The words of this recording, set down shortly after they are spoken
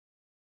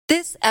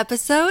This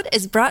episode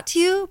is brought to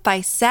you by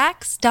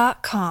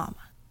Saks.com.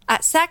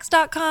 At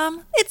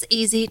Saks.com, it's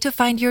easy to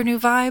find your new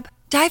vibe.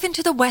 Dive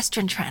into the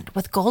Western trend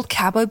with gold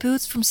cowboy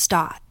boots from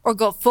Staud, or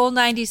go full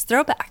 90s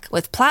throwback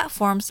with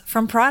platforms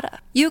from Prada.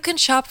 You can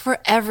shop for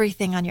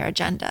everything on your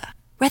agenda,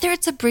 whether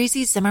it's a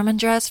breezy Zimmermann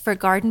dress for a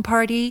garden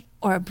party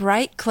or a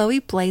bright Chloe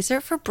blazer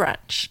for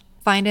brunch.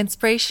 Find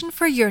inspiration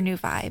for your new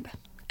vibe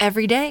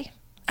every day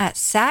at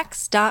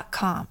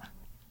Saks.com.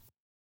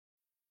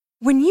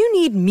 When you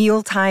need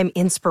mealtime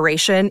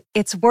inspiration,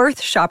 it's worth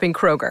shopping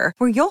Kroger,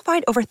 where you'll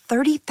find over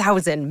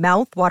 30,000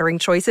 mouth-watering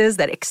choices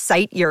that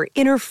excite your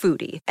inner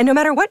foodie. And no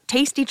matter what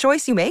tasty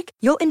choice you make,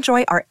 you'll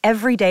enjoy our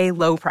everyday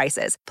low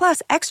prices,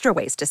 plus extra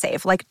ways to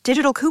save, like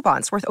digital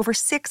coupons worth over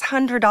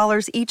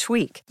 $600 each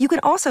week. You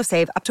can also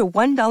save up to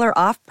 $1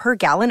 off per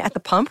gallon at the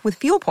pump with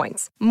fuel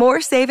points.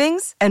 More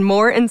savings and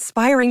more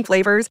inspiring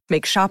flavors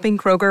make shopping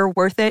Kroger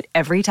worth it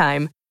every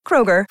time.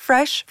 Kroger,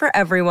 fresh for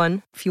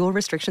everyone. Fuel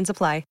restrictions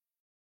apply.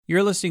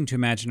 You're listening to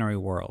Imaginary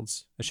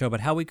Worlds, a show about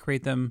how we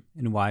create them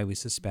and why we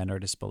suspend our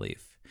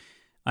disbelief.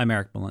 I'm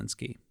Eric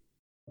Molinsky.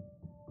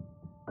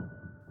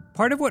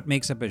 Part of what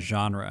makes up a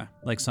genre,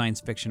 like science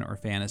fiction or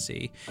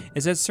fantasy,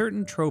 is that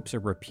certain tropes are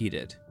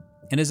repeated.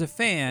 And as a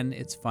fan,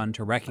 it's fun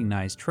to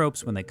recognize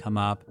tropes when they come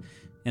up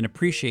and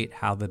appreciate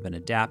how they've been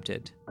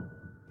adapted.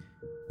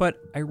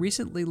 But I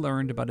recently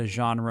learned about a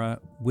genre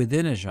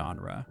within a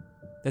genre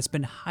that's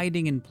been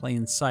hiding in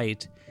plain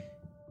sight,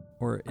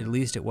 or at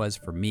least it was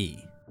for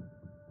me.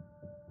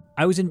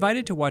 I was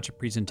invited to watch a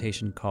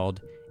presentation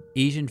called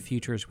Asian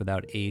Futures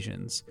Without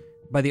Asians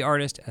by the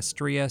artist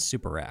Astria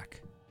Suparak.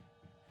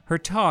 Her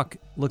talk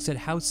looks at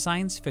how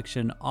science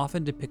fiction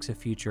often depicts a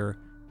future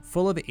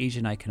full of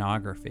Asian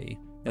iconography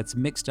that's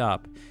mixed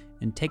up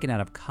and taken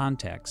out of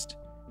context,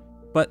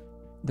 but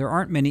there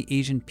aren't many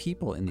Asian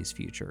people in these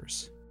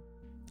futures.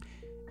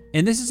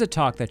 And this is a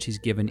talk that she's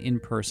given in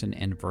person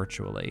and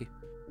virtually,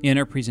 and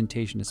her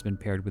presentation has been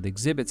paired with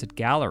exhibits at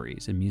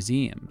galleries and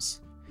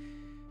museums.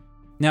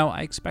 Now,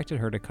 I expected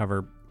her to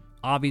cover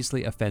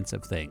obviously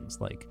offensive things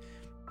like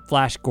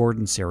Flash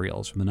Gordon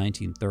serials from the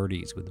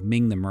 1930s with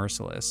Ming the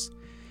Merciless.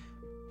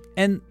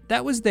 And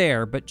that was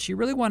there, but she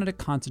really wanted to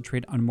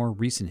concentrate on more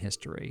recent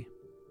history.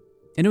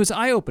 And it was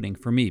eye-opening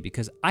for me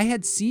because I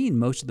had seen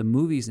most of the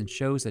movies and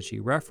shows that she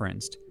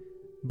referenced,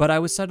 but I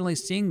was suddenly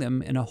seeing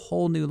them in a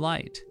whole new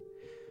light.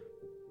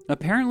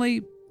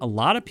 Apparently, a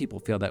lot of people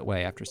feel that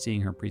way after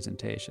seeing her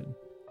presentation.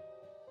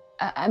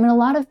 I mean, a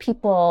lot of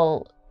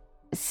people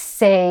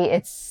say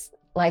it's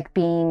like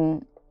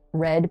being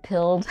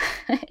red-pilled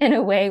in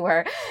a way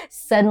where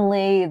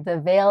suddenly the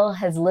veil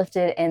has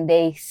lifted and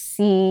they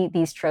see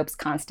these tropes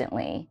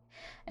constantly.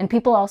 And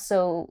people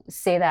also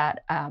say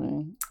that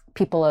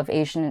people of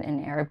Asian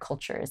and Arab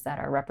cultures that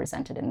are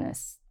represented in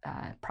this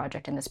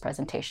project, in this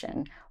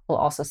presentation, will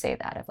also say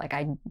that of like,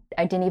 I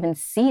didn't even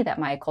see that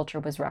my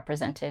culture was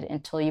represented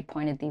until you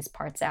pointed these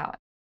parts out.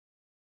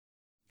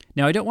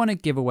 Now, I don't want to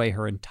give away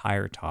her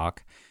entire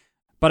talk,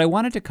 but I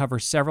wanted to cover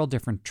several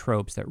different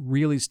tropes that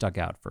really stuck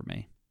out for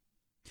me.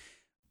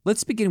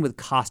 Let's begin with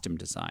costume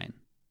design.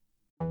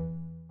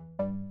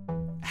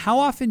 How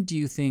often do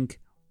you think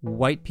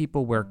white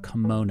people wear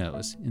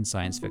kimonos in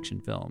science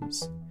fiction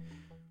films?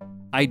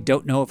 I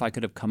don't know if I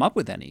could have come up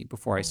with any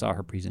before I saw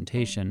her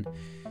presentation,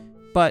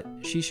 but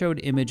she showed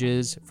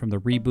images from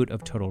the reboot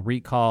of Total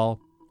Recall,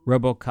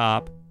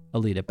 RoboCop,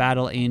 Alita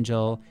Battle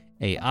Angel,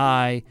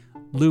 AI,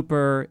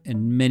 Looper,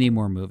 and many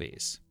more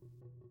movies.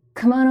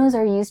 Kimonos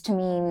are used to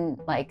mean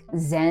like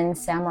Zen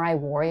samurai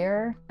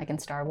warrior, like in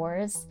Star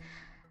Wars,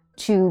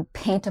 to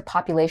paint a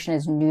population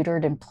as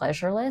neutered and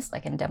pleasureless,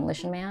 like in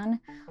Demolition Man,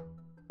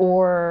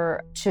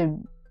 or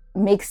to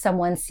make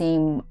someone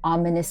seem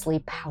ominously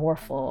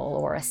powerful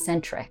or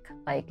eccentric,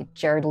 like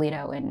Jared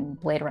Leto in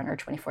Blade Runner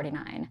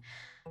 2049.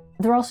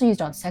 They're also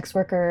used on sex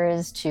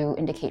workers to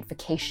indicate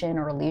vacation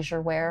or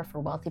leisure wear for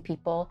wealthy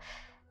people.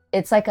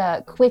 It's like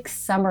a quick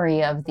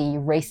summary of the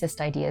racist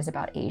ideas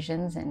about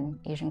Asians and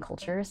Asian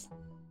cultures.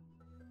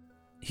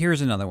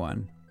 Here's another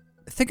one.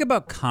 Think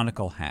about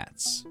conical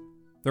hats.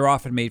 They're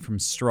often made from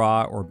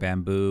straw or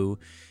bamboo,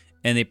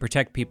 and they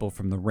protect people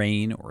from the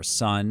rain or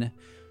sun.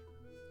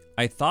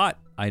 I thought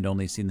I'd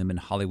only seen them in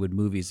Hollywood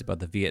movies about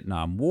the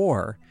Vietnam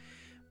War,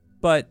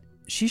 but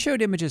she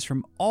showed images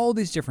from all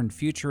these different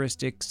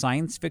futuristic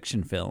science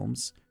fiction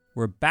films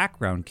where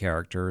background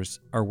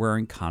characters are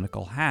wearing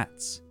conical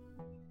hats.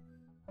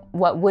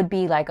 What would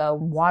be like a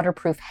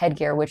waterproof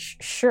headgear, which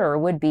sure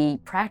would be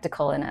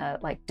practical in a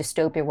like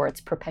dystopia where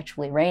it's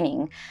perpetually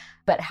raining,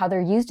 but how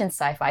they're used in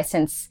sci-fi,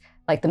 since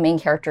like the main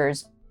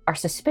characters are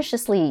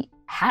suspiciously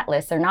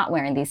hatless, they're not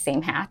wearing these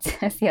same hats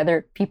as the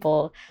other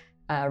people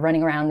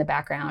running around in the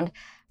background,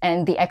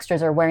 and the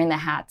extras are wearing the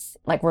hats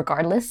like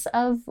regardless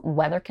of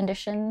weather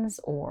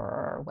conditions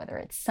or whether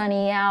it's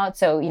sunny out.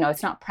 So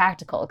it's not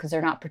practical because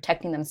they're not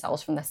protecting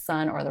themselves from the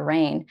sun or the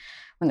rain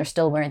when they're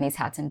still wearing these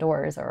hats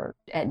indoors or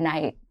at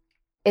night.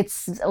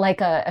 It's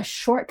like a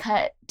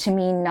shortcut to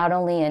mean not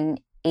only an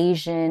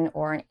Asian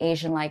or an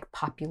Asian-like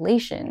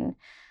population,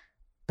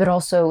 but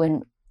also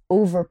an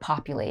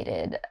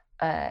overpopulated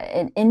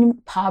an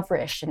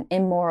impoverished, an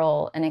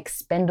immoral, an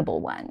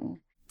expendable one.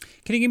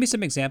 Can you give me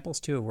some examples,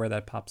 too, of where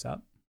that pops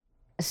up?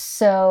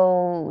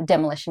 So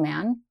Demolition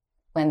Man,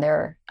 when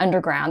they're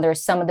underground,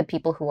 there's some of the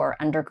people who are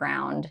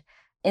underground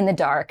in the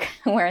dark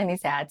wearing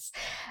these hats.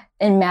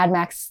 In Mad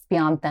Max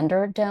Beyond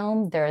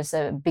Thunderdome, there's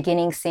a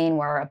beginning scene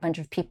where a bunch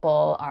of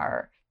people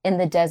are in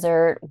the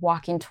desert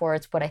walking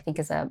towards what I think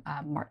is the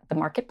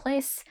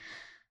marketplace.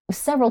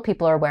 Several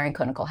people are wearing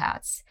conical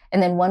hats.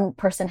 And then one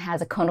person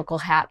has a conical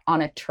hat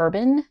on a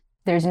turban.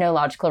 There's no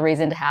logical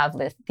reason to have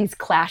these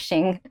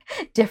clashing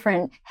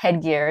different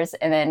headgears.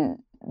 And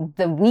then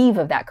the weave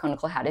of that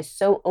conical hat is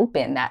so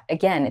open that,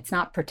 again, it's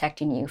not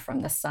protecting you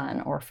from the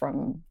sun or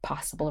from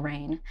possible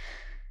rain.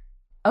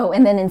 Oh,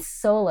 and then in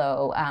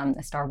Solo,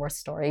 a Star Wars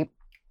story,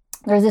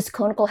 there's this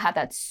conical hat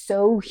that's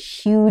so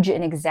huge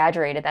and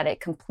exaggerated that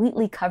it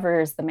completely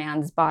covers the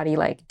man's body,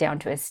 like down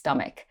to his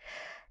stomach.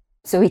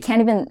 So he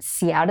can't even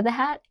see out of the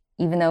hat,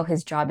 even though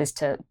his job is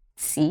to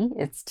see.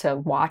 It's to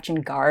watch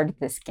and guard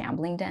this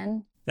gambling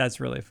den. That's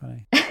really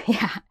funny.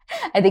 Yeah.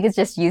 I think it's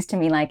just used to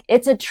mean like,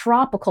 it's a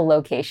tropical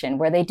location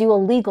where they do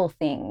illegal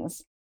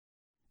things.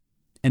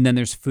 And then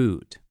there's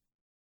food.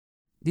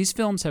 These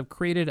films have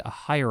created a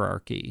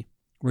hierarchy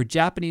where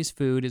Japanese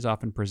food is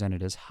often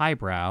presented as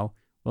highbrow,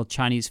 while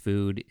Chinese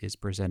food is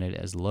presented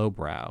as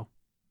lowbrow.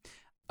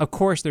 Of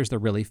course, there's the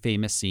really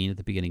famous scene at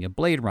the beginning of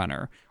Blade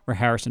Runner, where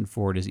Harrison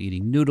Ford is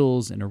eating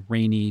noodles in a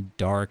rainy,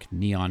 dark,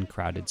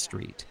 neon-crowded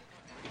street.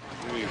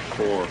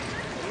 4.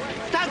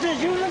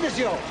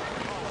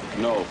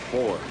 No,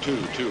 4. 2,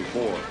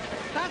 4.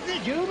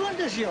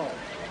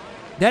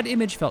 That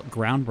image felt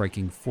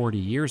groundbreaking 40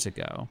 years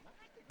ago,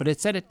 but it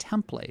set a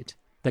template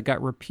that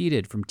got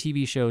repeated from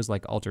TV shows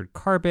like Altered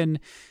Carbon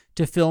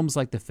to films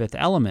like The Fifth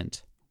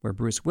Element, where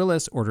Bruce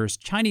Willis orders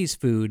Chinese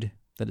food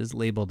that is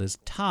labeled as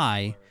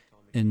Thai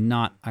and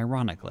not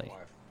ironically.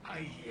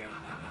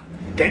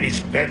 That is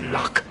bad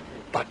luck.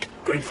 But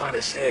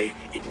grandfather say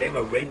it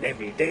never rain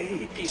every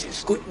day. This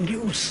is good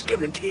news,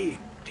 guaranteed.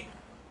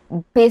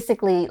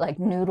 Basically, like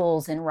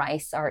noodles and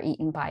rice are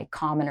eaten by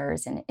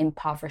commoners in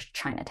impoverished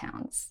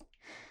Chinatowns.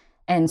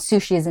 And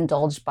sushi is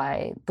indulged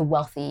by the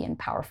wealthy and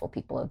powerful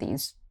people of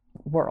these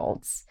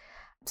worlds.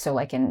 So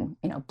like in,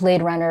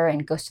 Blade Runner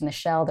and Ghost in the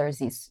Shell, there's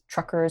these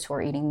truckers who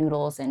are eating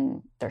noodles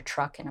in their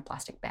truck in a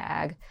plastic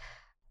bag.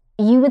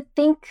 You would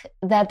think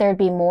that there'd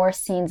be more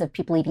scenes of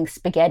people eating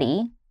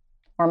spaghetti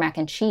or mac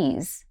and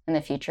cheese in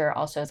the future,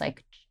 also as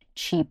like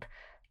cheap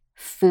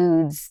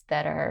foods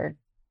that are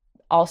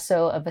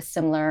also of a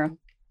similar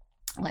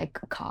like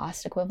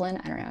cost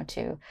equivalent, I don't know,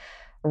 to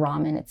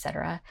ramen,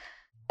 etc.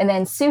 And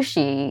then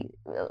sushi,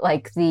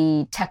 like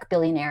the tech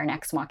billionaire in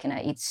Ex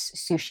Machina eats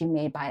sushi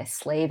made by a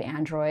slave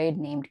android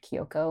named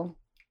Kyoko.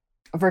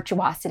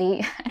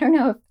 Virtuosity, I don't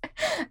know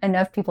if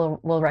enough people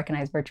will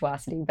recognize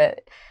Virtuosity,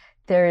 but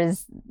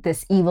there's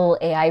this evil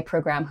AI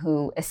program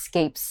who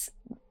escapes,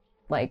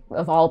 like,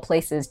 of all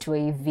places, to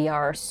a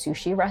VR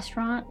sushi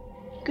restaurant.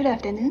 Good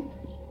afternoon.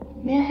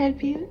 May I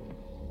help you?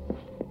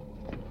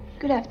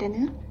 Good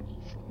afternoon.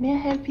 May I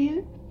help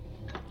you?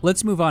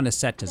 Let's move on to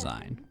set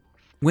design.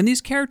 When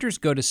these characters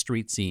go to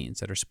street scenes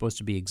that are supposed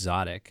to be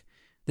exotic,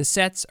 the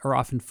sets are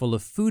often full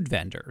of food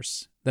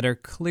vendors that are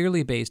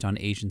clearly based on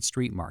Asian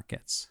street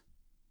markets.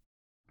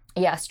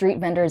 Yeah, street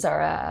vendors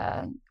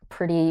are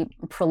pretty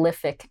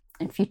prolific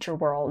in future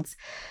worlds.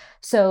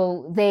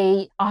 So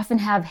they often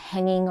have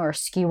hanging or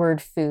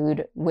skewered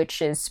food,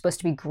 which is supposed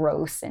to be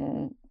gross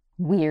and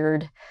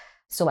weird.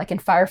 So like in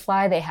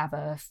Firefly, they have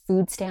a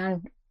food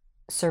stand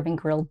serving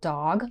grilled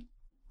dog.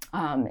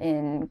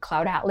 In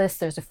Cloud Atlas,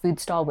 there's a food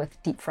stall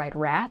with deep fried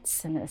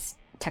rats in this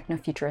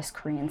techno-futurist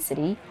Korean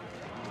city.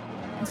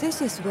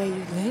 This is where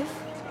you live?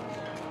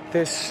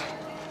 This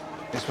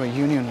is where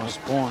Union was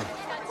born.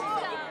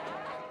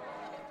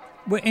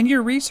 Well, in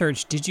your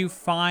research, did you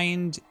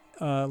find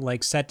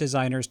like set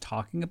designers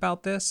talking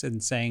about this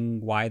and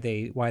saying why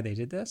they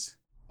did this?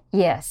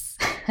 Yes.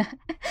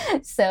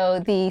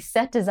 So the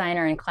set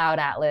designer in Cloud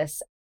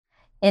Atlas,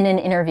 in an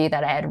interview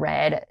that I had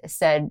read,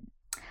 said,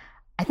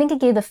 I think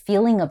it gave the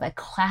feeling of a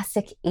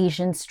classic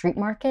Asian street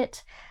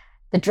market.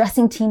 The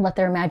dressing team let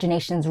their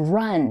imaginations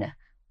run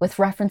with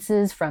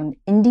references from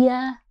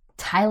India,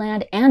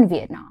 Thailand, and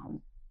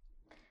Vietnam.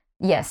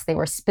 Yes, they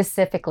were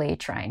specifically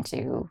trying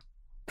to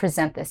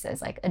present this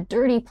as like a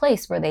dirty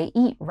place where they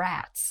eat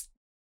rats.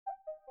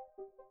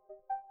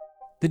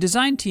 The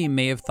design team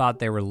may have thought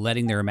they were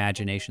letting their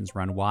imaginations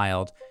run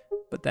wild,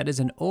 but that is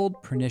an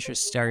old pernicious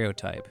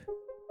stereotype.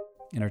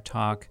 In her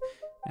talk,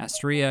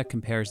 Astria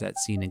compares that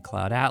scene in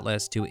Cloud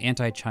Atlas to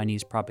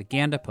anti-Chinese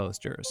propaganda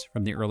posters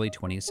from the early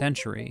 20th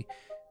century,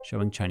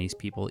 showing Chinese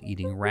people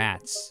eating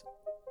rats.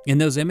 And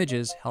those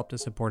images helped to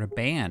support a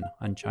ban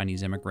on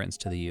Chinese immigrants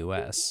to the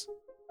US.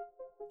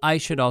 I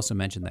should also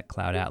mention that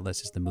Cloud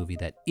Atlas is the movie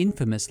that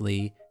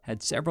infamously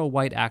had several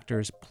white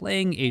actors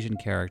playing Asian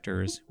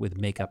characters with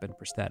makeup and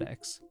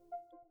prosthetics.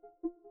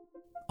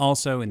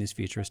 Also, in these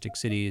futuristic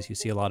cities, you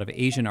see a lot of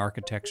Asian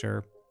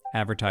architecture,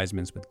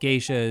 advertisements with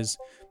geishas,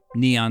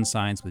 neon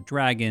signs with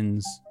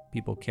dragons,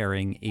 people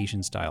carrying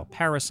Asian-style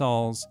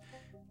parasols,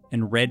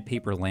 and red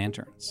paper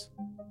lanterns.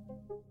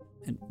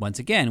 And once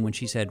again, when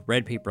she said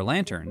red paper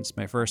lanterns,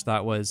 my first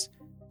thought was,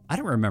 I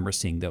don't remember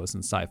seeing those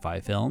in sci-fi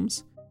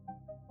films.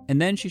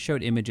 And then she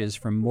showed images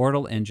from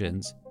Mortal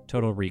Engines,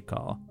 Total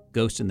Recall,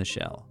 Ghost in the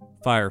Shell,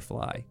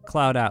 Firefly,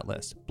 Cloud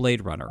Atlas,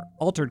 Blade Runner,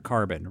 Altered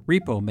Carbon,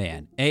 Repo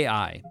Man,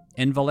 AI,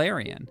 and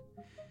Valerian.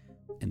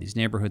 And these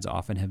neighborhoods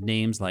often have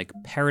names like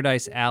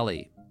Paradise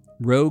Alley,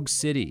 Rogue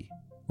City,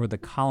 or The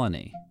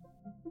Colony.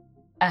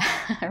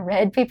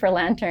 Red paper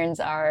lanterns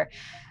are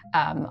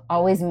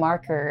always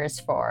markers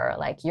for,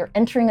 like, you're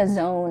entering a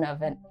zone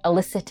of an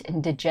illicit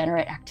and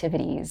degenerate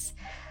activities.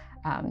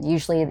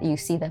 Usually you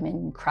see them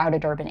in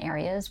crowded urban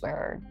areas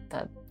where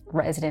the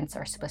residents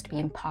are supposed to be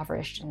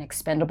impoverished and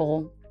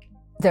expendable.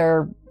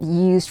 They're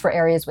used for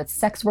areas with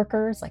sex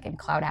workers, like in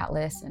Cloud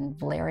Atlas and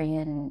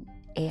Valerian and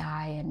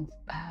AI and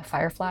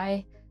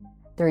Firefly.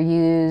 They're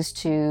used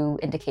to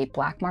indicate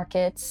black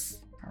markets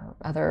or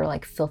other,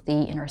 like,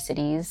 filthy inner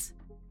cities.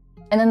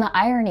 And then the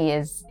irony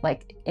is,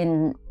 like,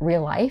 in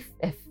real life,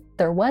 if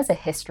there was a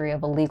history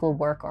of illegal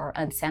work or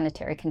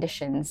unsanitary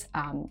conditions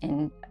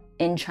in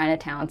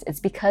Chinatowns, it's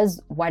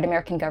because white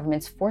American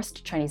governments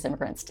forced Chinese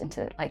immigrants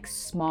into, like,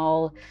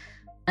 small,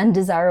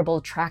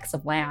 undesirable tracts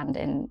of land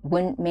and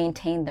wouldn't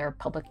maintain their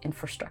public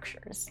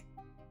infrastructures.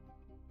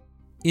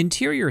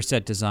 Interior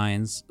set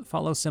designs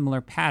follow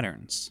similar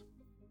patterns.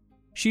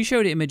 She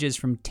showed images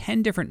from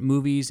 10 different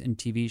movies and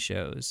TV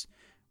shows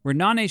where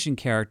non-Asian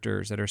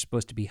characters that are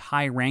supposed to be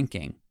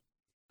high-ranking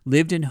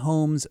lived in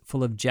homes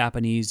full of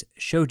Japanese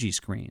shoji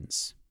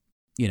screens.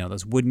 You know,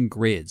 those wooden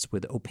grids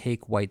with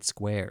opaque white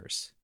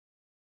squares.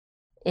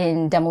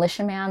 In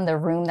Demolition Man, the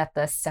room that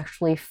the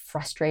sexually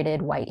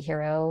frustrated white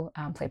hero,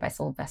 played by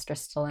Sylvester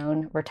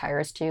Stallone,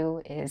 retires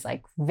to is,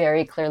 like,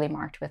 very clearly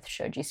marked with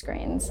shoji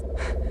screens.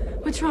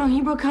 What's wrong?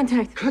 He broke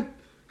contact.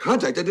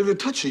 Contact? I didn't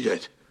touch you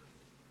yet.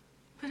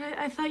 But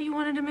I thought you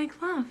wanted to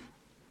make love.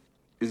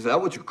 Is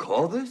that what you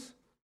call this?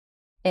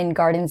 In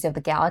Guardians of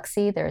the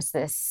Galaxy, there's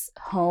this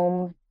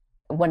home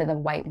one of the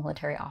white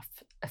military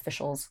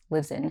officials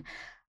lives in.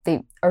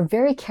 They are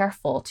very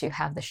careful to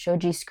have the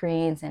shoji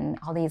screens and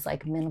all these,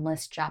 like,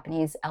 minimalist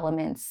Japanese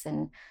elements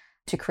and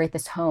to create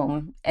this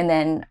home. And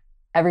then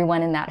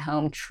everyone in that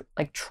home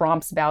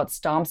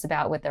stomps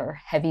about with their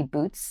heavy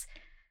boots.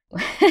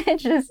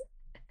 It's just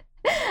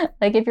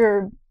like, if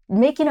you're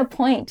making a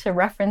point to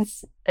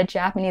reference a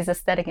Japanese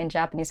aesthetic in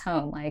Japanese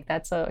home, like,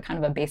 that's a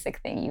kind of a basic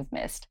thing you've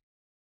missed.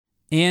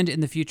 And in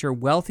the future,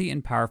 wealthy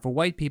and powerful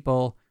white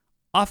people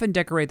often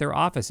decorate their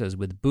offices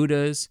with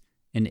Buddhas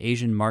and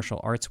Asian martial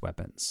arts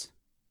weapons.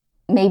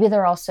 Maybe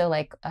they're also,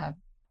 like, a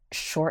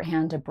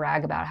shorthand to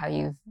brag about how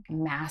you've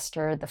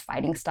mastered the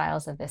fighting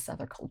styles of this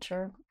other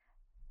culture.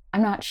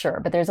 I'm not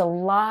sure, but there's a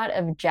lot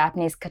of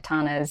Japanese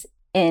katanas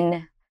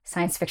in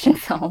science fiction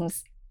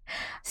films.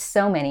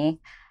 So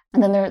many.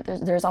 And then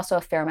there's also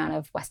a fair amount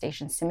of West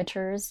Asian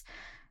scimitars,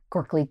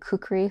 Gorkli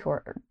kukri,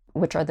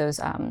 which are those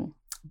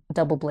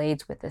double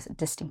blades with this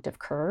distinctive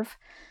curve,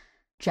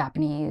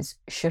 Japanese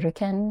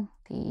shuriken,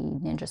 the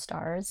ninja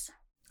stars.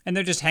 And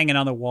they're just hanging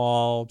on the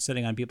wall,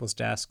 sitting on people's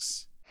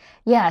desks.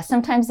 Yeah,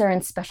 sometimes they're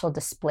in special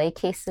display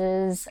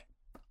cases.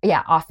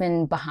 Yeah,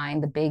 often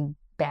behind the big,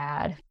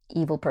 bad,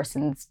 evil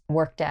person's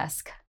work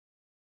desk.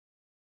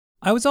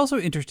 I was also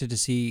interested to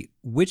see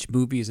which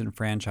movies and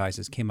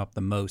franchises came up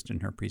the most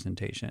in her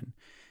presentation.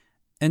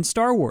 And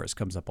Star Wars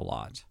comes up a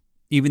lot.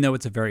 Even though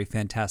it's a very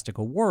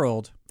fantastical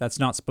world, that's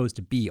not supposed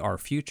to be our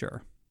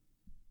future.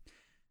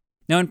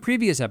 Now, in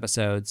previous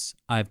episodes,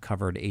 I've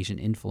covered Asian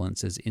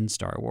influences in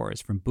Star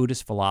Wars, from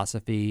Buddhist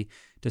philosophy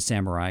to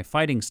samurai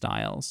fighting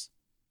styles.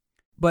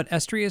 But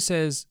Estrella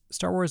says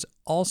Star Wars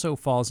also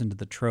falls into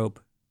the trope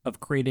of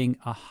creating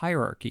a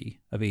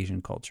hierarchy of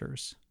Asian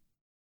cultures.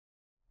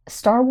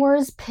 Star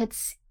Wars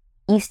pits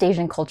East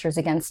Asian cultures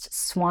against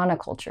Swana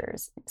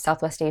cultures,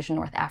 Southwest Asian,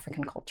 North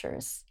African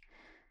cultures.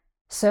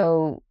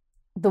 So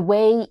the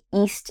way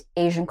East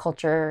Asian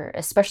culture,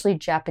 especially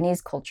Japanese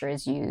culture,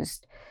 is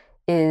used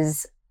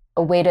is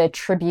a way to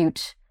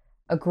attribute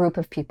a group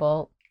of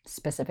people,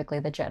 specifically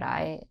the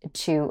Jedi,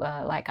 to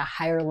like a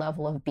higher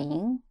level of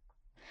being.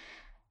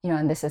 You know,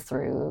 and this is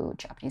through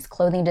Japanese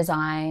clothing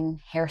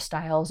design,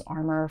 hairstyles,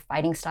 armor,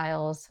 fighting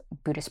styles,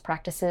 Buddhist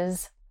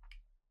practices.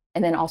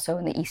 And then also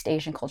in the East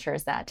Asian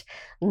cultures that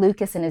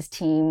Lucas and his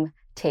team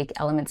take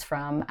elements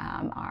from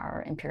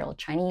our Imperial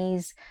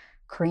Chinese,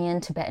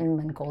 Korean, Tibetan,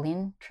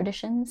 Mongolian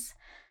traditions,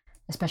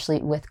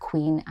 especially with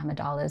Queen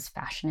Amidala's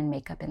fashion and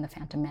makeup in The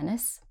Phantom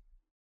Menace.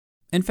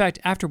 In fact,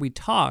 after we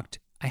talked,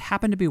 I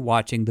happened to be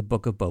watching the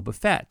Book of Boba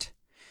Fett.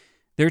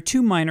 There are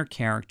two minor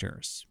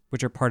characters,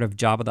 which are part of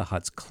Jabba the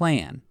Hutt's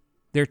clan.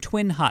 They're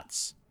twin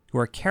Hutts, who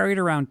are carried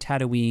around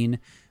Tatooine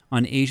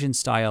on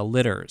Asian-style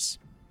litters.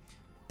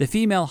 The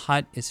female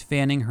Hutt is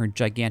fanning her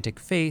gigantic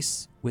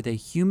face with a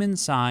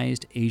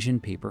human-sized Asian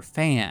paper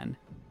fan.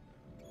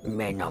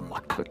 And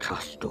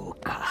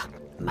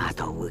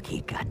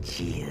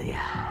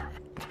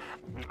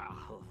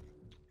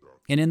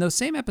in those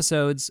same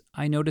episodes,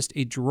 I noticed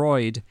a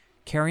droid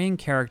carrying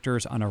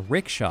characters on a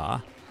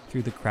rickshaw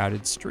through the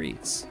crowded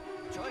streets.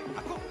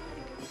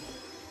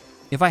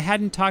 If I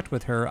hadn't talked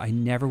with her, I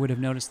never would have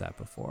noticed that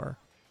before.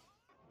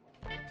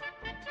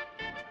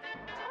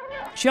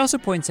 She also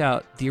points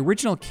out the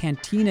original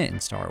cantina in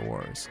Star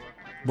Wars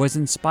was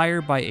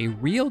inspired by a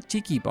real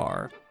tiki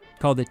bar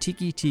called the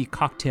Tiki Tea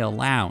Cocktail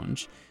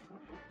Lounge.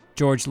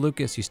 George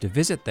Lucas used to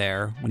visit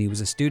there when he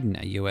was a student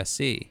at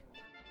USC.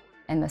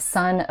 And the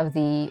son of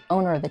the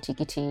owner of the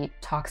Tiki Tea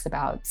talks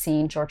about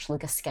seeing George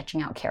Lucas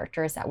sketching out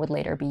characters that would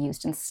later be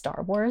used in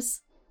Star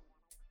Wars.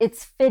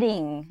 It's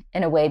fitting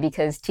in a way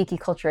because tiki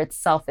culture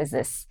itself is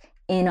this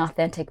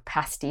inauthentic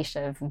pastiche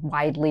of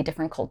widely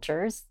different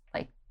cultures,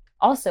 like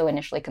also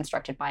initially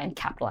constructed by and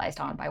capitalized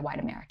on by white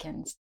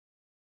Americans.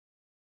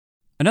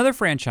 Another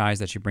franchise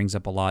that she brings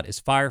up a lot is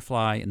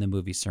Firefly in the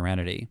movie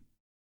Serenity.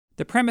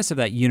 The premise of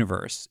that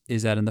universe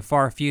is that in the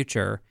far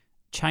future,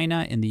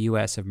 China and the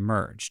US have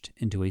merged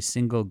into a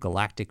single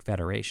galactic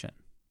federation.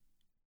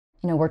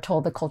 You know, we're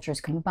told the cultures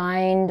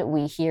combined,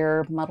 we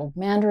hear muddled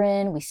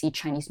Mandarin, we see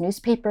Chinese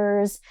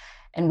newspapers,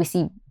 and we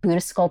see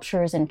Buddhist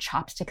sculptures and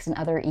chopsticks and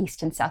other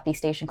East and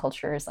Southeast Asian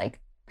cultures like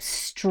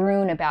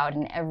strewn about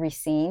in every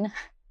scene.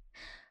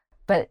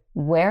 But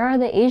where are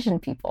the Asian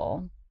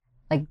people?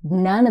 Like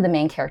none of the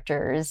main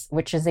characters,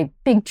 which is a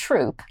big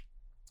trope.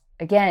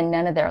 Again,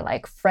 none of their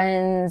like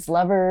friends,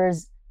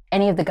 lovers,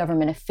 any of the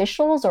government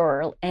officials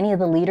or any of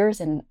the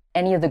leaders in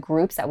any of the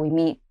groups that we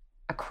meet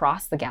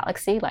across the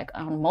galaxy, like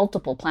on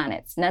multiple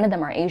planets, none of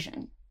them are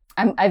Asian.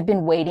 I've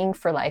been waiting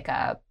for like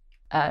a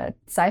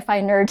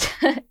sci-fi nerd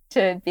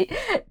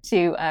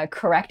to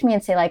correct me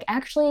and say like,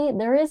 actually,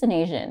 there is an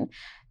Asian.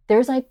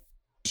 There's like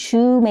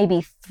 2,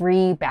 maybe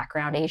 3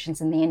 background Asians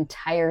in the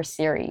entire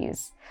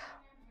series.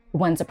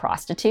 One's a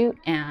prostitute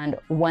and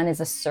one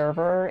is a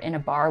server in a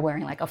bar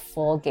wearing like a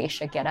full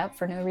geisha getup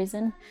for no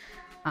reason.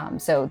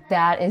 So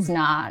that is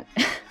not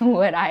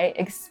what I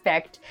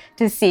expect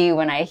to see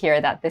when I hear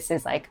that this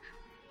is like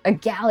a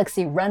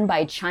galaxy run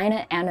by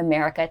China and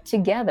America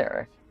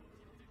together.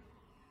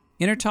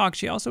 In her talk,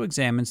 she also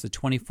examines the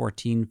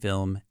 2014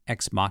 film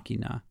Ex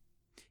Machina.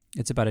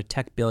 It's about a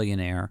tech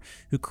billionaire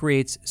who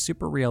creates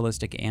super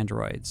realistic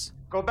androids.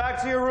 Go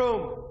back to your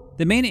room.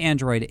 The main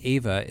android,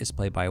 Ava, is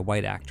played by a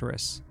white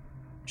actress.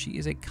 She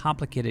is a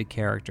complicated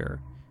character,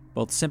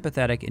 both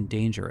sympathetic and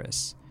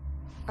dangerous.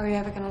 Are you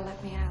ever gonna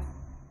let me out?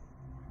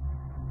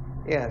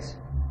 Yes.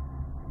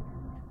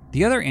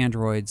 The other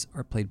androids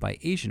are played by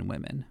Asian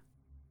women.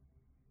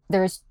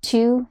 There's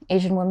 2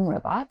 Asian women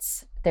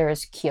robots.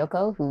 There's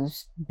Kyoko,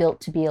 who's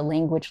built to be a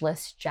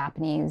languageless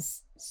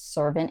Japanese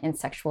servant in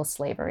sexual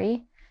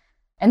slavery.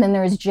 And then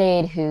there's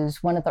Jade,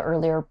 who's one of the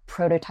earlier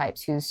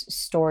prototypes who's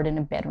stored in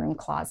a bedroom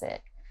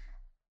closet.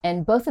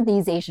 And both of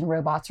these Asian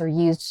robots are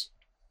used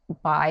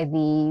by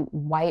the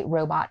white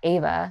robot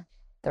Ava.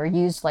 They're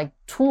used like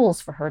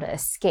tools for her to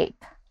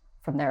escape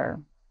from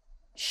their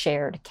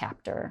shared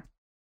captor.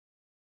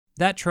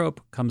 That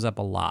trope comes up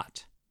a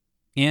lot.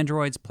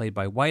 Androids played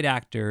by white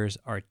actors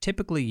are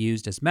typically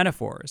used as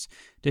metaphors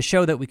to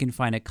show that we can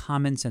find a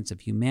common sense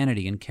of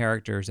humanity in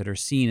characters that are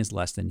seen as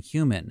less than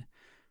human.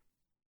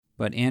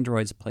 But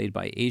androids played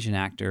by Asian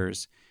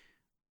actors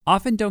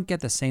often don't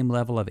get the same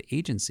level of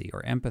agency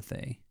or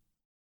empathy.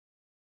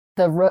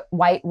 The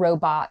white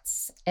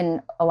robots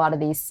in a lot of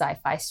these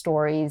sci-fi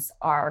stories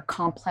are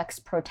complex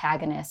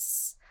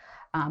protagonists,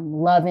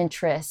 love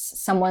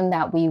interests, someone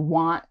that we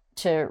want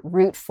to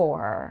root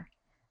for,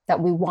 that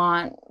we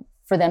want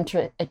for them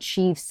to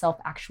achieve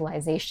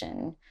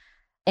self-actualization,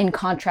 in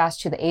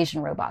contrast to the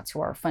Asian robots who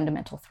are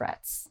fundamental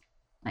threats,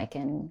 like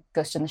in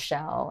Ghost in the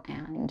Shell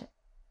and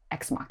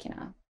Ex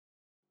Machina.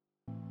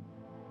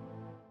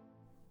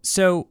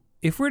 So,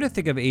 if we're to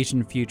think of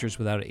Asian futures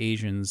without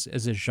Asians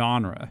as a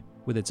genre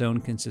with its own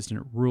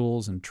consistent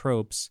rules and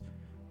tropes,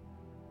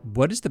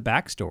 what is the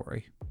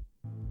backstory?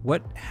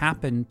 What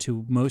happened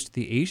to most of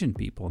the Asian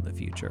people in the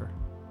future?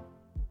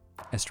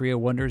 Estrella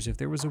wonders if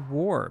there was a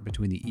war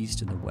between the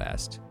East and the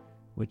West,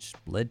 which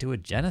led to a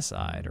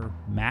genocide or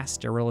mass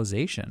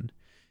sterilization.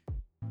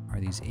 Are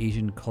these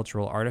Asian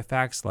cultural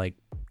artifacts like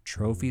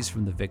trophies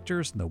from the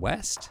victors in the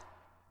West?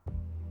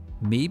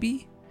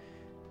 Maybe,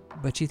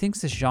 but she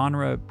thinks this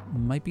genre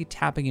might be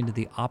tapping into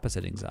the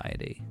opposite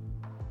anxiety.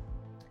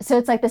 So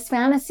it's like this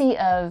fantasy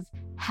of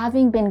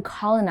having been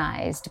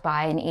colonized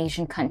by an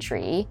Asian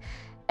country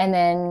and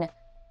then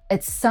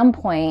at some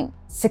point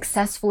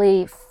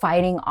successfully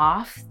fighting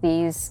off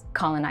these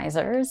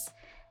colonizers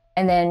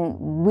and then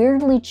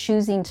weirdly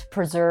choosing to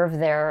preserve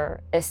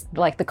their,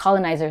 like the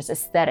colonizers'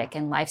 aesthetic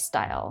and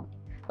lifestyle,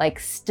 like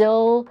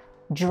still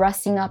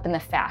dressing up in the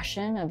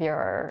fashion of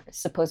your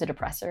supposed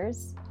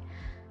oppressors,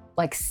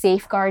 like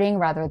safeguarding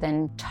rather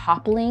than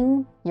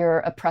toppling your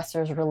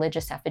oppressors'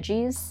 religious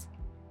effigies,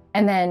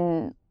 and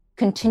then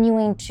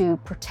continuing to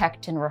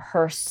protect and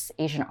rehearse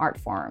Asian art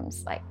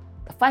forms, like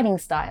the fighting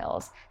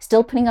styles,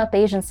 still putting up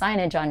Asian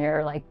signage on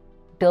your like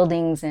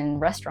buildings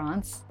and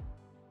restaurants.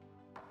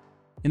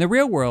 In the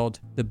real world,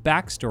 the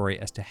backstory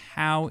as to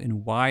how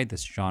and why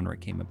this genre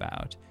came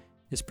about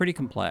is pretty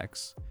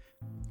complex.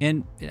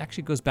 And it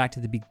actually goes back to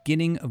the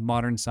beginning of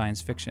modern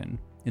science fiction,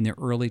 in the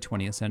early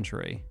 20th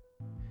century.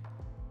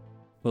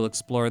 We'll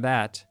explore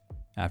that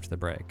after the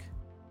break.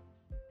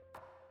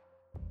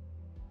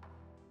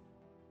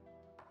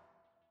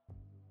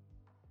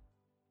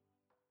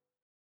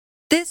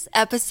 This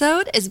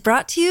episode is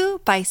brought to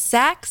you by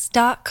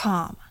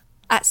Sax.com.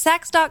 At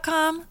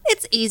Sax.com,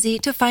 it's easy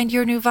to find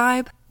your new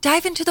vibe.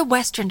 Dive into the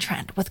Western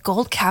trend with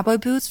gold cowboy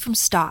boots from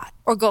Stott,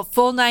 or go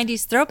full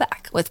 90s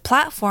throwback with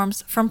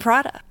platforms from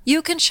Prada.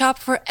 You can shop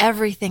for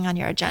everything on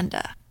your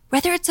agenda,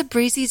 whether it's a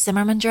breezy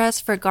Zimmermann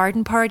dress for a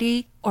garden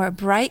party or a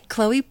bright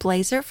Chloe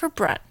blazer for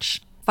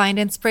brunch. Find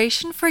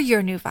inspiration for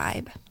your new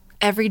vibe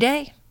every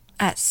day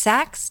at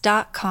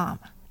Sax.com.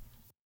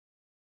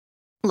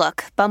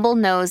 Look, Bumble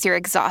knows you're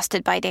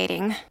exhausted by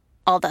dating.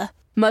 All the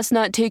must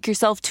not take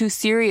yourself too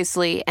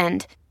seriously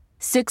and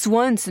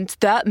 6'1" since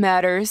that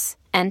matters.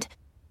 And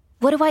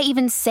what do I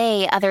even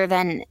say other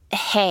than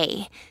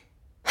hey?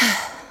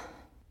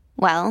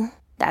 Well,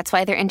 that's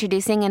why they're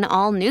introducing an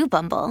all-new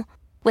Bumble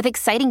with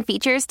exciting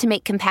features to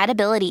make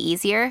compatibility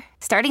easier,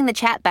 starting the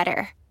chat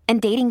better,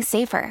 and dating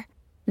safer.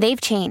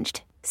 They've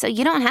changed, so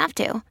you don't have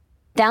to.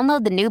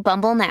 Download the new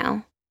Bumble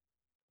now.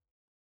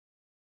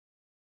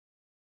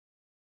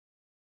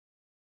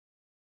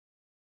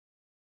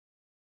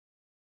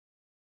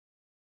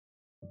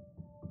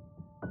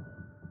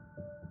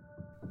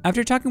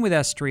 After talking with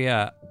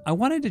Astria, I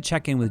wanted to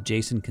check in with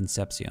Jason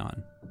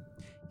Concepcion.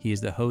 He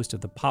is the host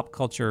of the pop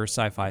culture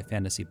sci-fi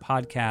fantasy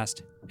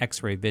podcast,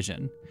 X-Ray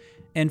Vision.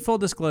 And full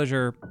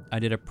disclosure, I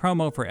did a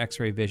promo for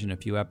X-Ray Vision a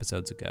few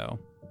episodes ago,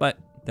 but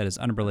that is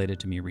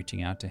unrelated to me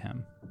reaching out to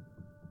him.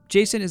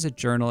 Jason is a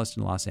journalist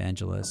in Los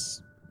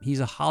Angeles. He's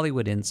a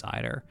Hollywood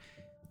insider,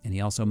 and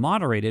he also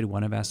moderated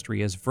one of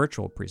Astria's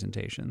virtual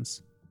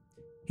presentations.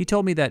 He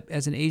told me that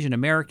as an Asian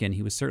American,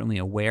 he was certainly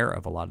aware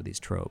of a lot of these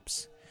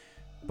tropes,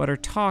 but her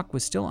talk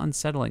was still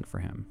unsettling for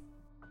him.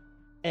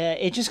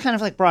 It just kind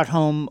of like brought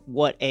home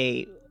what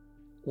a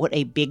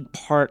big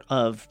part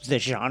of the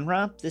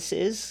genre this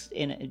is,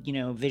 in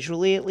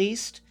visually at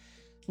least,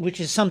 which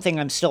is something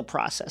I'm still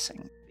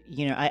processing.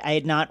 I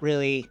had not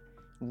really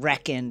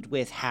reckoned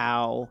with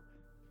how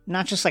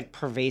not just like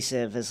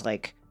pervasive as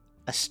like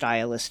a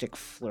stylistic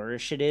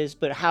flourish it is,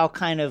 but how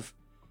kind of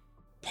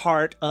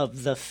part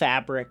of the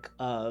fabric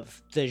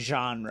of the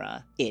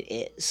genre it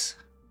is.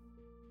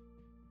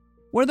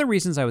 One of the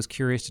reasons I was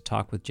curious to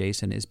talk with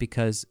Jason is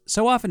because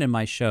so often in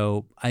my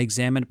show, I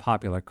examine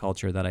popular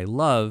culture that I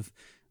love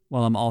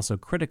while I'm also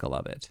critical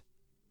of it.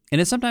 And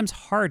it's sometimes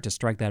hard to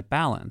strike that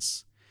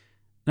balance.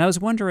 And I was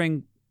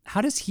wondering, how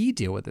does he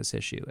deal with this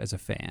issue as a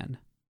fan?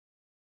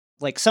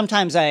 Like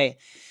sometimes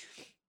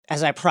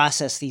as I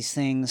process these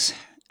things,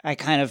 I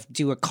kind of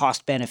do a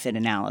cost-benefit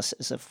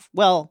analysis of,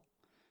 well,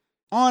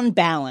 on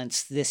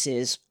balance, this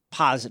is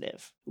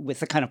positive with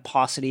the kind of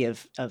paucity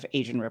of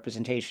Asian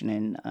representation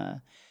in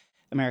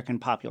American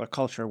popular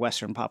culture,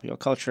 Western popular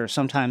culture.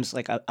 Sometimes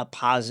like a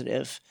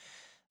positive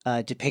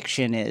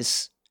depiction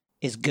is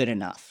good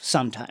enough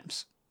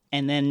sometimes.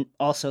 And then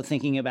also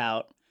thinking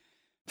about,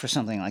 for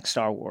something like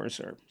Star Wars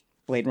or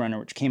Blade Runner,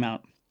 which came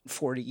out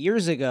 40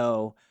 years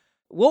ago,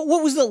 what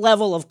was the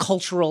level of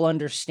cultural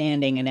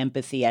understanding and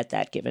empathy at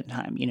that given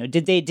time?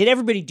 Did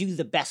everybody do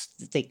the best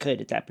that they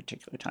could at that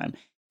particular time?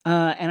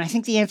 And I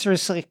think the answer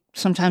is like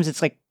sometimes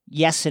it's like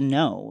yes and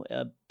no.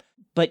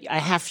 But I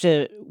have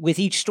to, with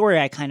each story,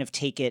 I kind of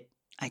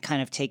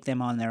take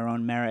them on their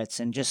own merits,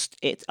 and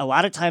a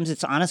lot of times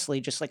it's honestly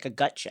just like a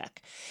gut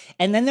check.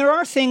 And then there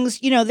are things,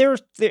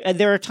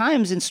 there are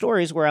times in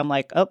stories where I'm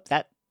like, oh,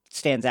 that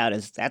stands out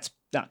as that's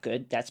not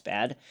good, that's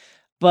bad.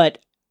 But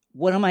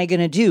what am I going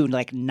to do?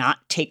 Like not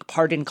take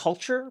part in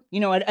culture?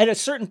 At a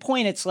certain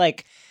point, it's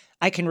like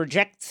I can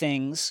reject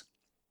things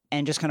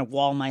and just kind of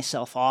wall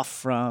myself off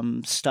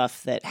from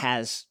stuff that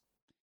has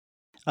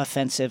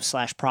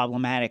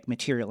offensive/problematic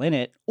material in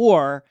it,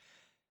 or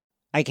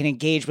I can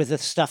engage with the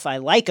stuff I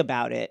like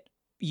about it,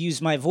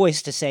 use my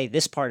voice to say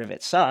this part of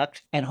it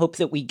sucked, and hope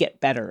that we get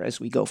better as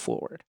we go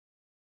forward.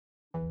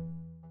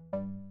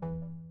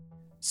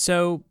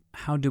 So,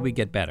 how do we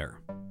get better?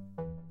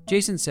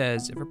 Jason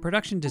says if a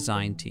production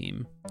design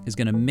team is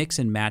going to mix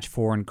and match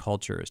foreign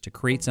cultures to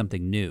create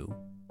something new,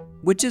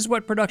 which is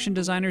what production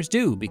designers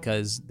do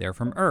because they're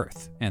from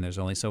Earth and there's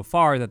only so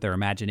far that their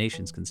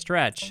imaginations can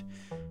stretch,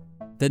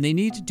 then they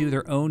need to do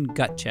their own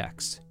gut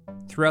checks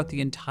throughout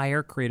the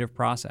entire creative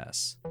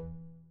process.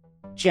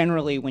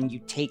 Generally, when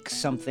you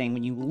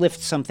lift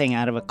something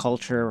out of a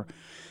culture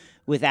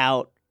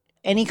without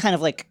any kind of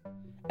like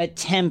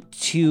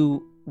attempt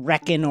to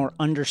reckon or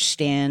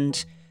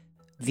understand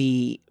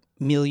the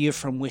milieu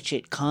from which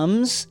it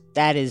comes,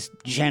 that is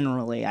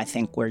generally, I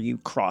think, where you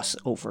cross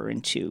over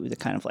into the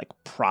kind of like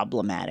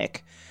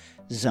problematic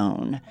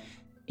zone.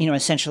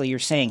 Essentially you're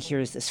saying,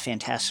 here's this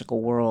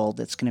fantastical world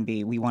that's going to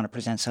be, we want to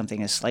present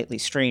something as slightly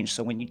strange.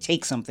 So when you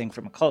take something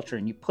from a culture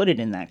and you put it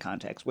in that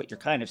context, what you're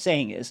kind of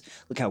saying is,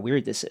 look how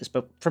weird this is,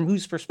 but from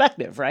whose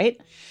perspective, right?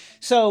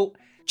 So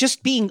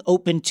just being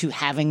open to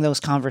having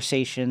those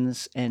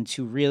conversations and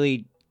to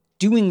really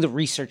doing the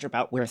research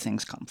about where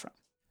things come from.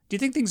 Do you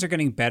think things are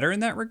getting better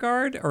in that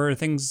regard, or are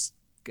things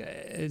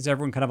is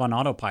everyone kind of on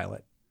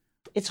autopilot?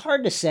 It's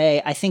hard to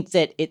say. I think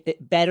that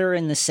it better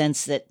in the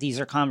sense that these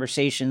are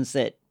conversations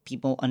that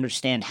people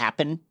understand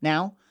happen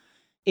now.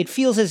 It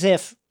feels as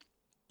if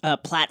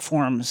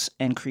platforms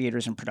and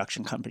creators and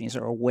production companies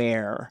are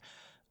aware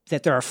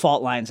that there are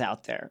fault lines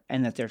out there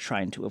and that they're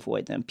trying to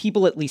avoid them.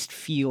 People at least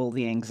feel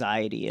the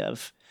anxiety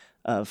of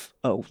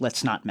oh,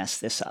 let's not mess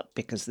this up,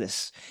 because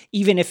this,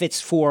 even if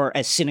it's for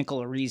as cynical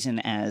a reason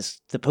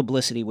as the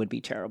publicity would be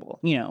terrible,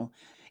 you know,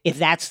 if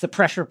that's the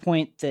pressure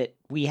point that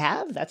we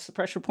have, that's the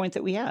pressure point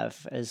that we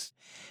have as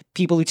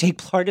people who take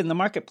part in the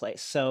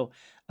marketplace. So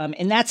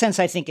in that sense,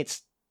 I think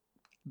it's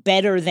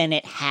better than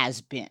it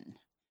has been.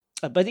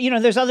 But, you know,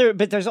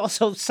 there's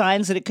also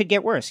signs that it could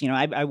get worse. You know,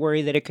 I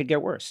worry that it could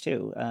get worse,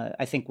 too.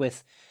 I think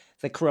with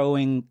the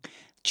growing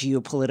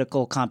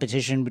geopolitical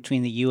competition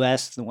between the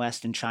U.S., the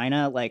West, and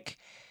China, like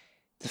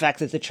the fact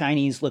that the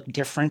Chinese look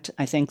different,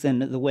 I think, than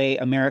the way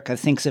America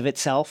thinks of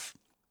itself,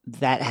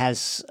 that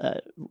has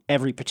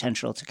every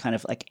potential to kind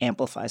of like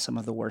amplify some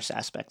of the worst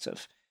aspects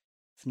of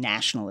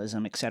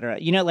nationalism, et cetera.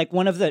 You know, like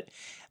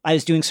I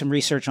was doing some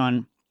research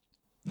on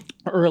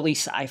early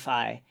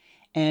sci-fi,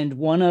 and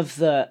one of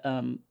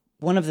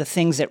the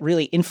things that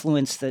really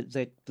influenced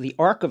the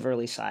arc of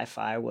early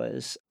sci-fi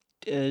was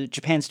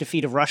Japan's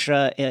defeat of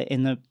Russia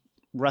in the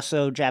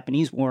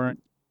Russo-Japanese War.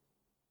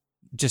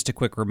 Just a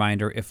quick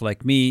reminder, if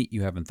like me,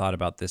 you haven't thought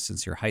about this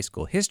since your high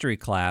school history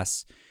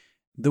class,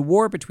 the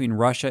war between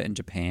Russia and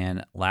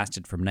Japan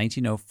lasted from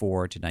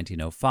 1904 to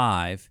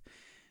 1905,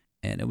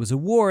 and it was a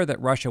war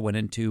that Russia went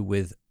into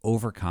with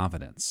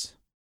overconfidence.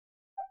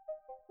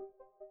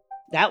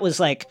 That was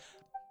like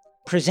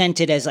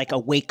presented as like a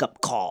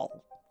wake-up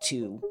call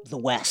to the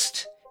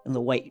West and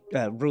the white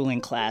ruling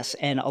class,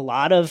 and a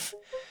lot of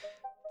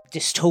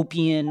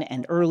dystopian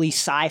and early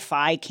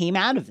sci-fi came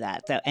out of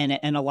that.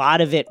 And a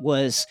lot of it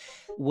was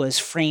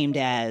framed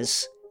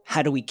as,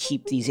 how do we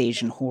keep these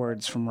Asian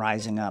hordes from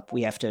rising up?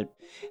 We have to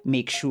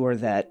make sure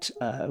that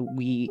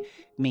we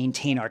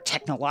maintain our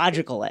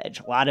technological edge.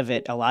 A lot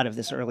of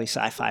this early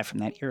sci-fi from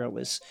that era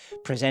was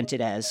presented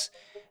as,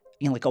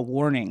 you know, like a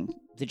warning.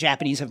 The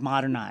Japanese have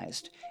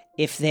modernized.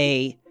 If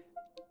they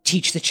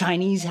teach the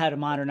Chinese how to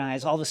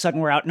modernize, all of a sudden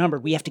we're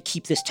outnumbered. We have to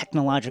keep this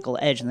technological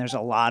edge. And there's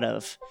a lot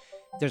of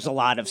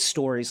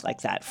stories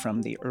like that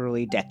from the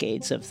early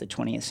decades of the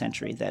 20th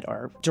century that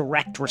are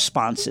direct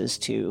responses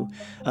to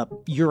a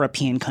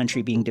European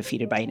country being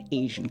defeated by an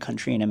Asian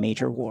country in a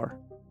major war.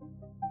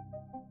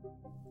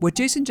 What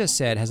Jason just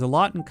said has a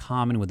lot in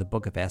common with a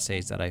book of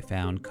essays that I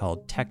found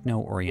called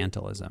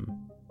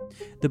Techno-Orientalism.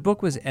 The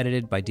book was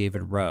edited by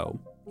David Rowe.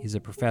 He's a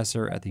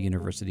professor at the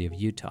University of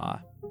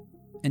Utah.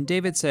 And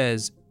David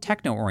says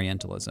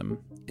Techno-Orientalism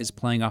is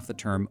playing off the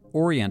term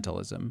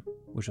Orientalism,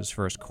 which was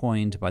first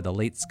coined by the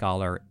late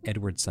scholar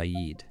Edward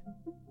Said.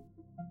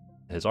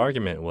 His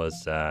argument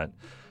was that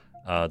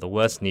the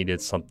West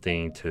needed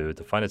something to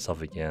define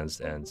itself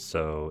against, and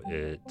so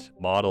it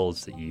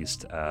models the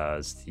East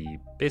as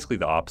basically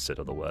the opposite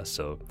of the West.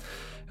 So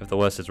if the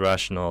West is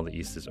rational, the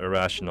East is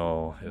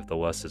irrational. If the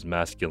West is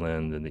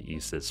masculine, then the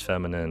East is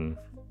feminine.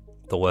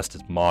 If the West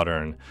is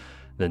modern,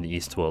 then the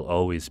East will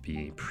always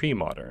be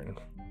pre-modern.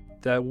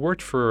 That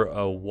worked for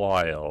a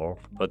while,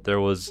 but there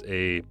was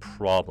a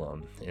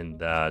problem in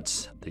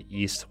that the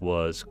East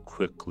was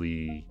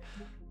quickly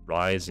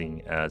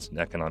rising as an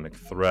economic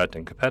threat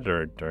and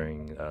competitor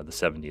during the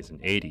 70s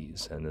and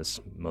 80s, and this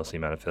mostly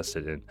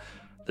manifested in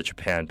the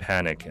Japan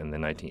panic in the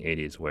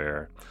 1980s,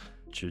 where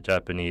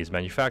Japanese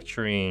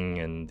manufacturing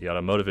and the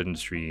automotive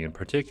industry in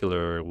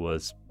particular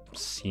was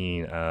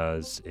seen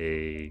as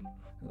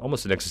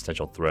almost an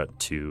existential threat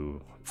to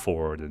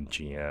Ford and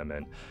GM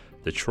and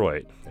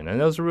Detroit. And that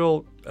was a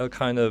real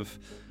kind of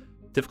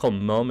difficult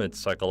moment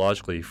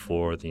psychologically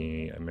for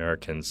the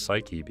American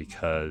psyche,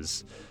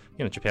 because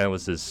Japan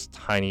was this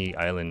tiny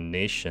island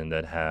nation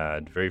that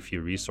had very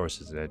few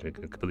resources and had been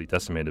completely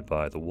decimated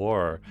by the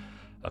war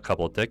a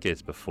couple of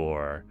decades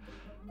before.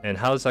 And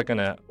how is that going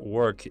to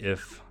work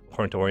if,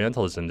 according to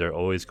Orientalism, they're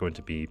always going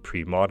to be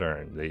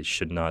pre-modern? They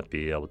should not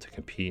be able to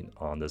compete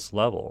on this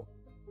level.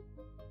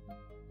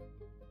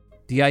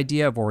 The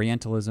idea of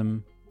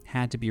Orientalism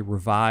had to be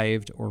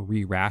revived or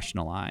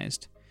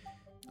re-rationalized.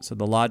 So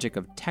the logic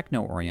of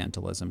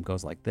Techno-Orientalism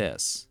goes like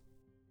this.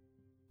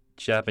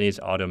 Japanese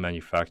auto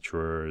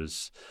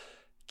manufacturers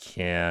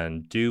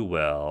can do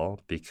well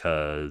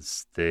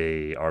because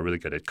they are really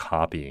good at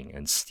copying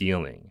and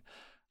stealing.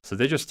 So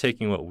they're just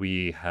taking what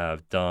we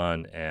have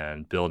done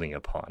and building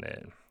upon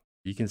it.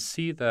 You can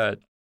see that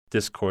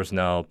discourse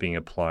now being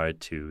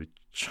applied to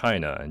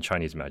China and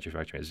Chinese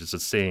manufacturing. It's just the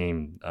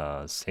same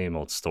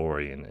old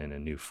story in a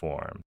new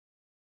form.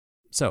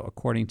 So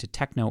according to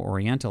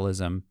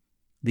Techno-Orientalism,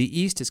 the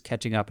East is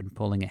catching up and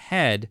pulling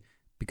ahead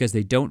because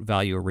they don't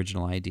value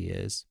original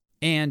ideas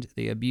and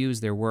they abuse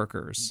their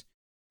workers.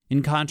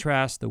 In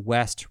contrast, the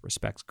West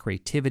respects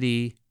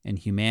creativity and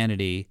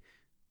humanity,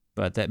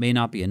 but that may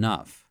not be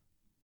enough.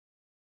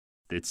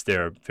 It's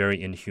their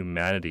very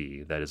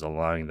inhumanity that is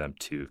allowing them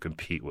to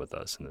compete with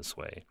us in this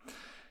way.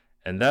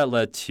 And that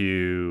led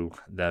to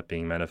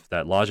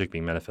that logic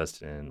being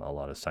manifested in a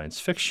lot of science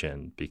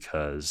fiction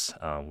because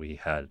we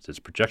had this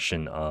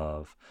projection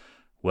of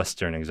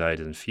Western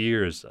anxieties and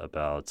fears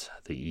about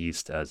the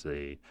East as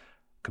a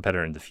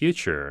competitor in the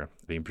future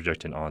being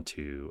projected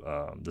onto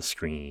the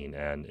screen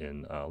and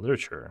in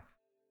literature.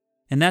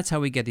 And that's how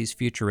we get these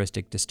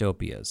futuristic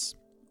dystopias,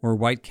 where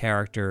white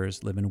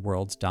characters live in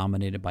worlds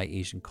dominated by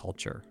Asian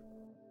culture.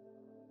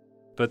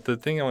 But the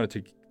thing I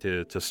wanted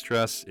to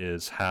stress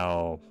is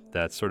how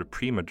that sort of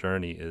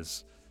pre-modernity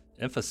is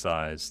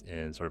emphasized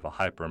in sort of a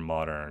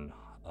hyper-modern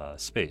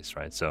space,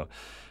 right? So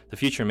the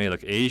future may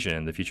look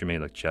Asian, the future may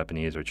look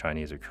Japanese or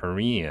Chinese or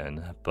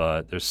Korean,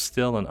 but there's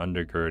still an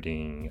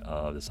undergirding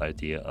of this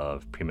idea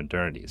of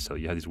pre-modernity. So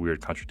you have these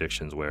weird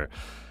contradictions where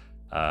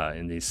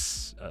in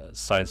these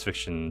science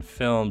fiction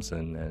films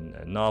and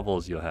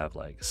novels, you'll have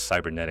like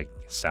cybernetic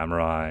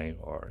samurai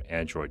or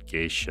android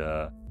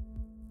geisha.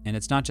 And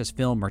it's not just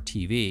film or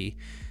TV.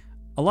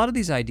 A lot of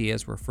these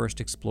ideas were first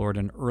explored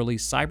in early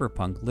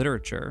cyberpunk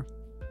literature,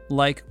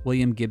 like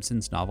William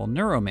Gibson's novel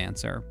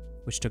Neuromancer,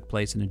 which took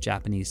place in a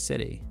Japanese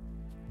city.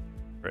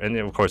 And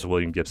then, of course,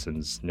 William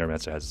Gibson's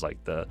Neuromancer has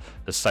like the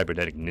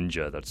cybernetic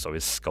ninja that's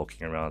always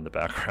skulking around in the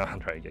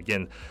background, right?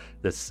 Again,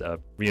 this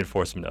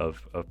reinforcement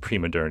of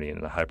pre-modernity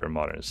in a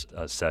hyper-modern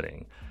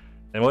setting.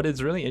 And what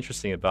is really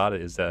interesting about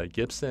it is that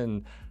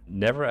Gibson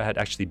never had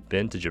actually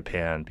been to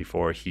Japan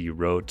before he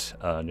wrote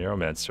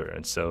Neuromancer.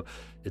 And so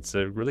it's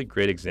a really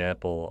great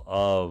example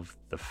of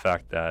the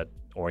fact that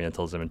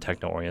Orientalism and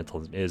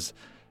Techno-Orientalism is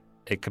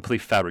a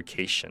complete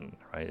fabrication,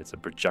 right? It's a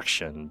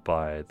projection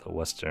by the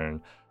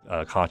Western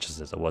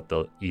consciousness of what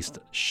the East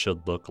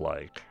should look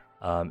like.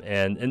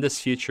 And in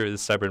this future,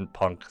 this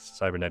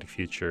cybernetic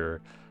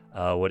future,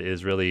 what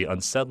is really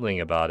unsettling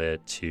about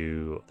it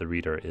to the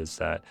reader is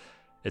that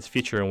it's a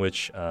future in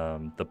which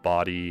the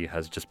body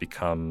has just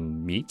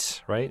become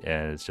meat, right?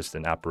 And it's just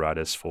an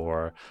apparatus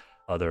for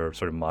other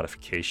sort of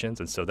modifications.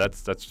 And so that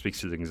speaks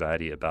to the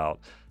anxiety about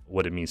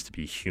what it means to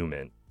be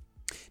human.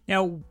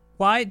 Now,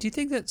 why do you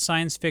think that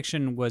science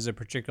fiction was a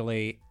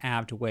particularly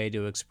apt way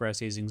to express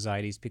these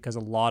anxieties? Because a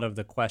lot of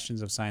the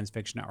questions of science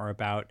fiction are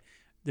about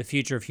the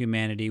future of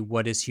humanity,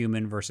 what is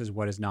human versus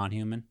what is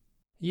non-human?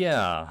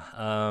 Yeah.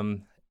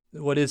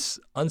 What is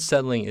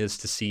unsettling is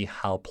to see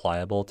how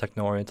pliable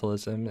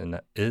Techno-Orientalism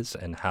is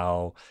and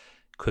how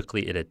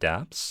quickly it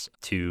adapts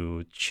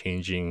to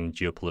changing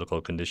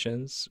geopolitical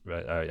conditions.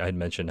 Right? I had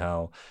mentioned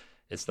how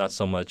it's not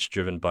so much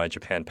driven by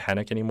Japan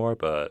panic anymore,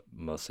 but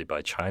mostly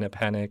by China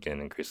panic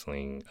and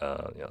increasingly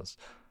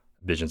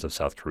visions of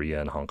South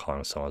Korea and Hong Kong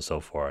and so on and so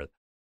forth.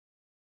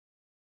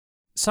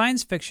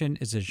 Science fiction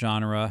is a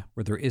genre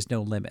where there is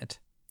no limit,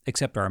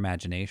 except our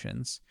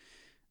imaginations.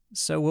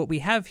 So what we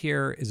have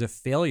here is a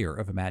failure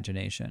of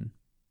imagination.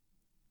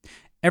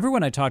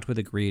 Everyone I talked with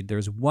agreed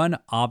there's one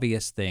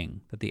obvious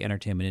thing that the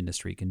entertainment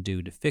industry can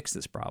do to fix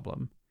this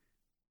problem.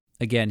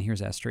 Again,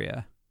 here's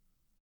Astria.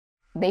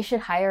 They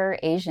should hire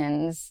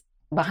Asians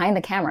behind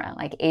the camera,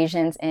 like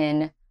Asians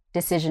in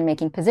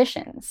decision-making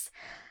positions,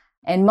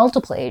 and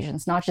multiple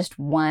Asians, not just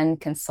one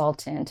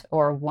consultant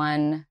or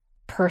one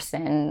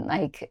person.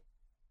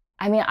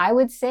 I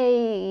would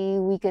say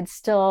we could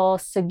still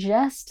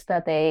suggest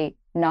that they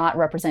not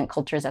represent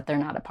cultures that they're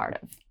not a part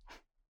of.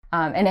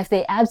 And if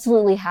they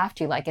absolutely have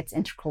to, like it's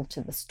integral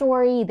to the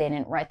story, they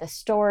didn't write the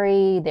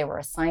story, they were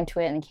assigned to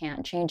it and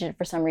can't change it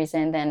for some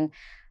reason, then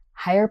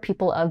hire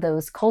people of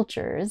those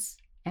cultures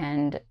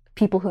and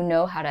people who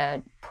know how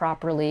to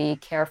properly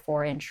care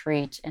for and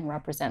treat and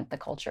represent the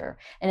culture.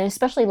 And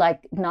especially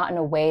not in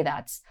a way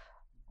that's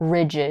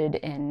rigid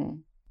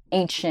and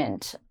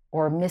ancient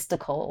or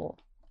mystical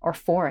or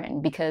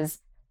foreign, because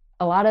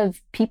a lot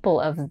of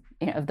people of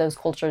those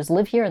cultures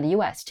live here in the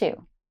US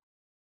too.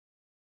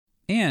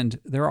 And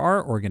there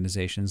are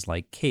organizations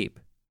like CAPE,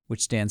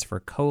 which stands for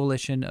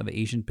Coalition of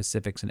Asian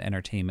Pacifics in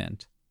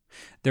Entertainment.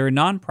 They're a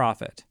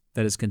nonprofit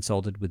that has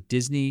consulted with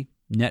Disney,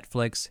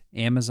 Netflix,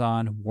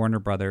 Amazon, Warner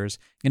Brothers,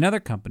 and other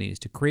companies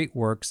to create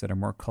works that are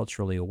more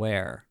culturally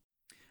aware.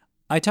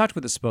 I talked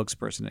with a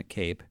spokesperson at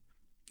CAPE,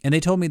 and they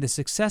told me the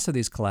success of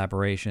these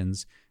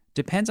collaborations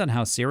depends on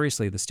how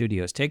seriously the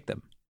studios take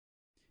them.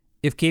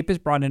 If CAPE is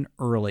brought in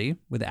early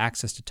with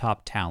access to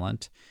top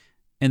talent,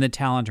 and the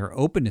talent are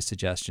open to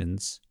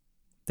suggestions,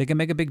 they can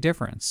make a big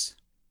difference.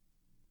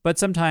 But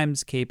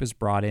sometimes CAPE is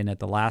brought in at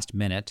the last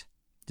minute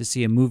to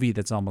see a movie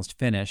that's almost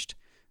finished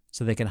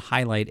so they can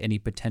highlight any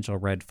potential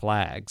red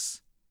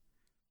flags.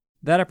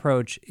 That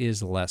approach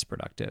is less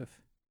productive.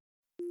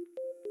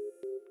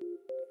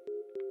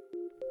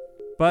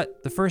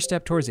 But the first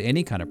step towards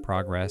any kind of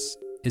progress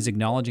is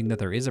acknowledging that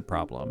there is a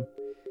problem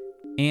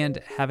and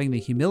having the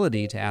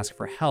humility to ask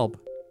for help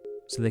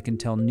so they can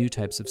tell new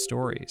types of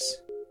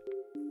stories.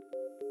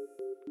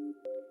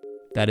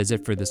 That is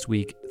it for this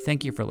week.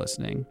 Thank you for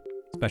listening.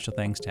 Special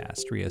thanks to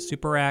Astria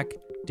Suparak,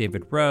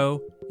 David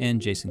Rowe,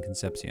 and Jason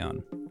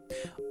Concepcion.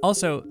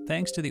 Also,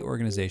 thanks to the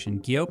organization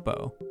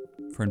Gyopo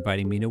for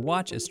inviting me to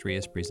watch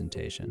Astria's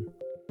presentation.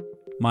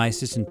 My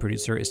assistant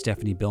producer is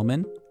Stephanie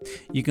Billman.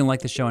 You can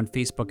like the show on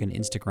Facebook and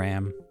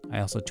Instagram. I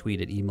also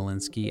tweet at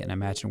eMalinsky and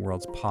Imagine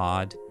Worlds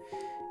Pod.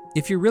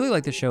 If you really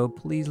like the show,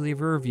 please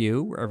leave a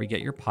review wherever you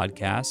get your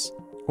podcasts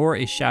or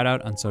a shout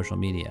out on social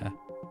media.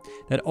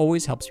 That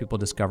always helps people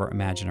discover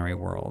imaginary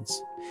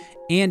worlds.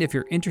 And if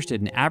you're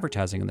interested in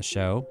advertising on the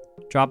show,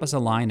 drop us a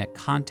line at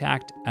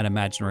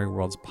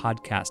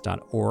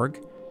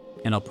contact@imaginaryworldspodcast.org,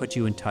 and I'll put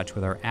you in touch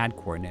with our ad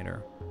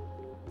coordinator.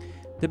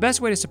 The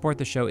best way to support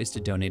the show is to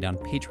donate on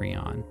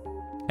Patreon.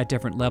 At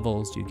different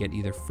levels, you get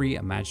either free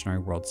Imaginary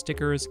World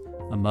stickers,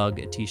 a mug,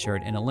 a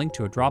t-shirt, and a link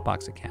to a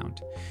Dropbox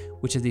account,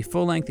 which is the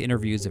full-length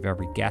interviews of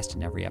every guest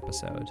in every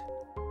episode.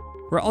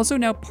 We're also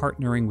now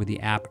partnering with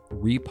the app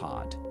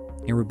Repod,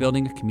 and we're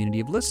building a community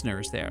of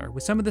listeners there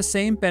with some of the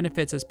same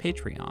benefits as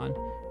Patreon.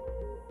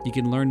 You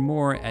can learn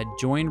more at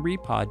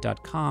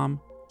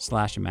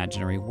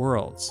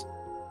joinrepod.com/imaginaryworlds.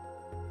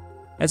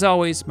 As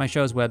always, my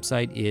show's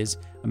website is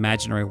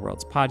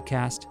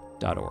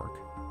imaginaryworldspodcast.org.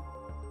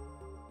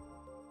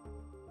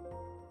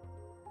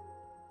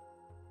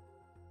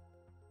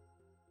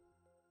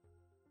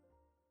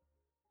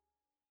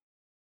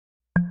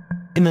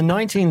 In the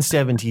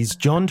 1970s,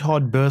 John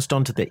Todd burst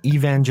onto the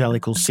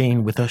evangelical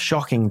scene with a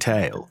shocking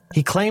tale.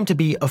 He claimed to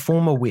be a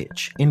former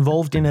witch,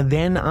 involved in a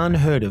then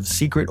unheard-of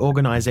secret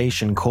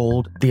organization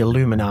called the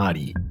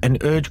Illuminati,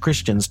 and urged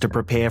Christians to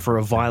prepare for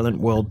a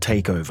violent world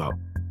takeover.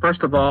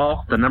 First of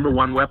all, the number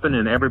one weapon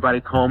in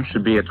everybody's home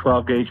should be a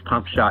 12-gauge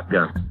pump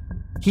shotgun.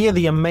 Hear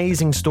the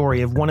amazing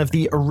story of one of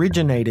the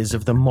originators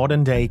of the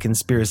modern-day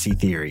conspiracy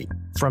theory.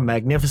 From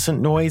Magnificent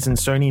Noise and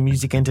Sony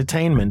Music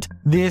Entertainment,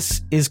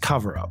 this is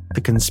Cover Up, the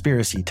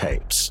Conspiracy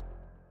Tapes.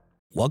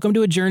 Welcome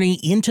to a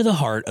journey into the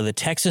heart of the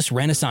Texas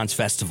Renaissance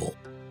Festival,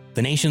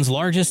 the nation's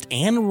largest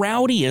and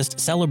rowdiest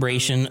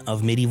celebration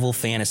of medieval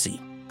fantasy.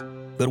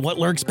 But what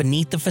lurks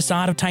beneath the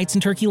facade of tights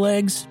and turkey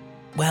legs?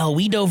 Well,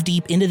 we dove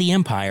deep into the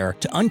empire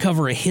to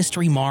uncover a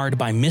history marred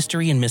by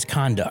mystery and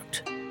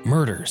misconduct.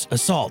 Murders,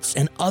 assaults,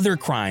 and other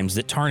crimes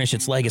that tarnish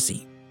its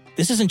legacy.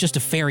 This isn't just a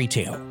fairy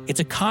tale, it's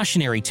a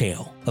cautionary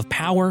tale of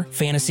power,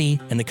 fantasy,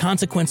 and the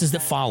consequences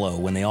that follow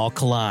when they all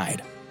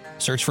collide.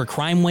 Search for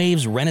Crime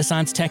Waves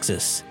Renaissance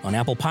Texas on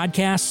Apple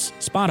Podcasts,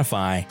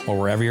 Spotify, or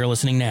wherever you're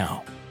listening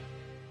now.